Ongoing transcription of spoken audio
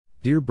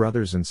Dear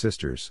brothers and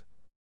sisters,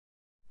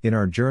 in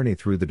our journey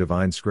through the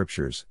divine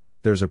scriptures,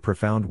 there's a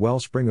profound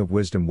wellspring of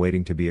wisdom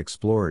waiting to be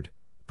explored,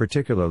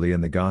 particularly in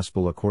the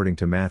Gospel according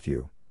to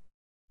Matthew.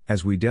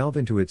 As we delve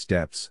into its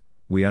depths,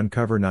 we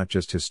uncover not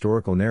just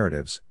historical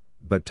narratives,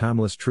 but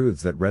timeless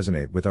truths that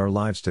resonate with our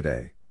lives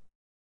today.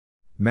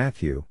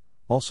 Matthew,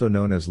 also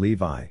known as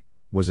Levi,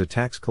 was a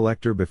tax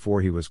collector before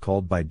he was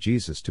called by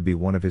Jesus to be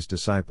one of his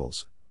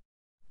disciples.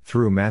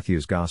 Through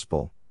Matthew's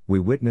Gospel, we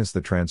witness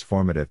the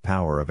transformative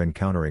power of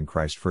encountering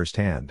Christ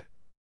firsthand.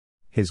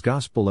 His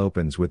Gospel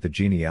opens with the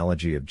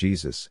genealogy of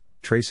Jesus,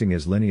 tracing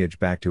his lineage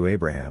back to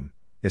Abraham,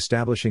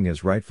 establishing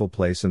his rightful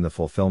place in the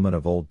fulfillment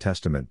of Old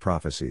Testament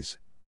prophecies.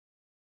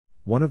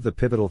 One of the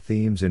pivotal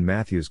themes in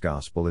Matthew's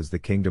Gospel is the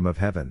kingdom of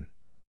heaven.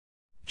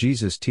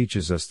 Jesus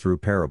teaches us through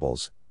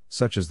parables,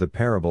 such as the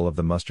parable of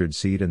the mustard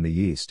seed and the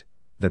yeast,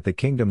 that the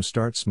kingdom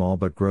starts small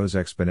but grows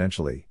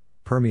exponentially,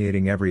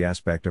 permeating every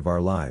aspect of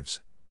our lives.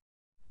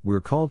 We're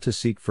called to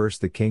seek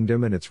first the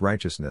kingdom and its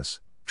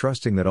righteousness,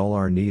 trusting that all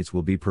our needs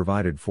will be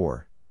provided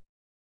for.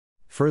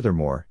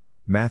 Furthermore,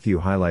 Matthew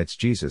highlights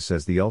Jesus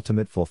as the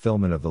ultimate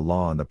fulfillment of the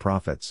law and the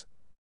prophets.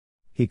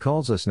 He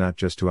calls us not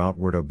just to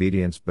outward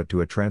obedience but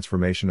to a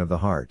transformation of the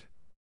heart.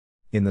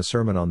 In the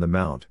Sermon on the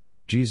Mount,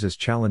 Jesus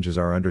challenges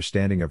our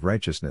understanding of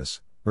righteousness,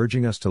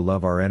 urging us to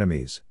love our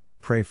enemies,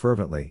 pray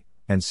fervently,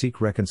 and seek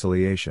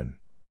reconciliation.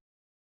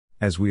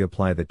 As we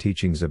apply the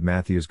teachings of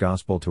Matthew's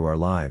Gospel to our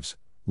lives,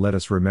 let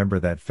us remember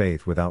that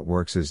faith without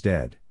works is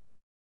dead.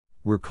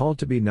 We're called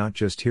to be not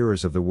just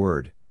hearers of the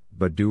word,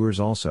 but doers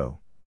also.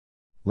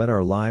 Let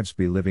our lives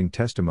be living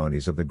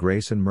testimonies of the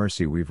grace and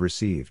mercy we've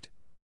received.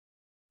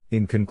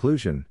 In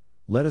conclusion,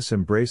 let us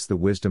embrace the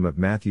wisdom of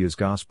Matthew's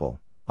Gospel,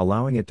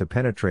 allowing it to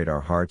penetrate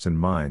our hearts and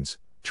minds,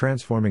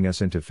 transforming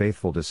us into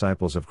faithful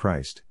disciples of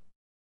Christ.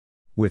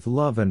 With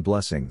love and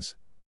blessings.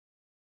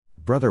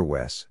 Brother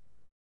Wes.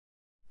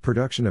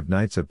 Production of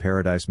Knights of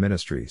Paradise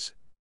Ministries.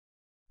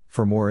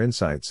 For more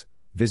insights,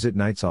 visit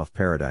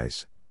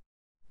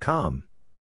knightsofparadise.com.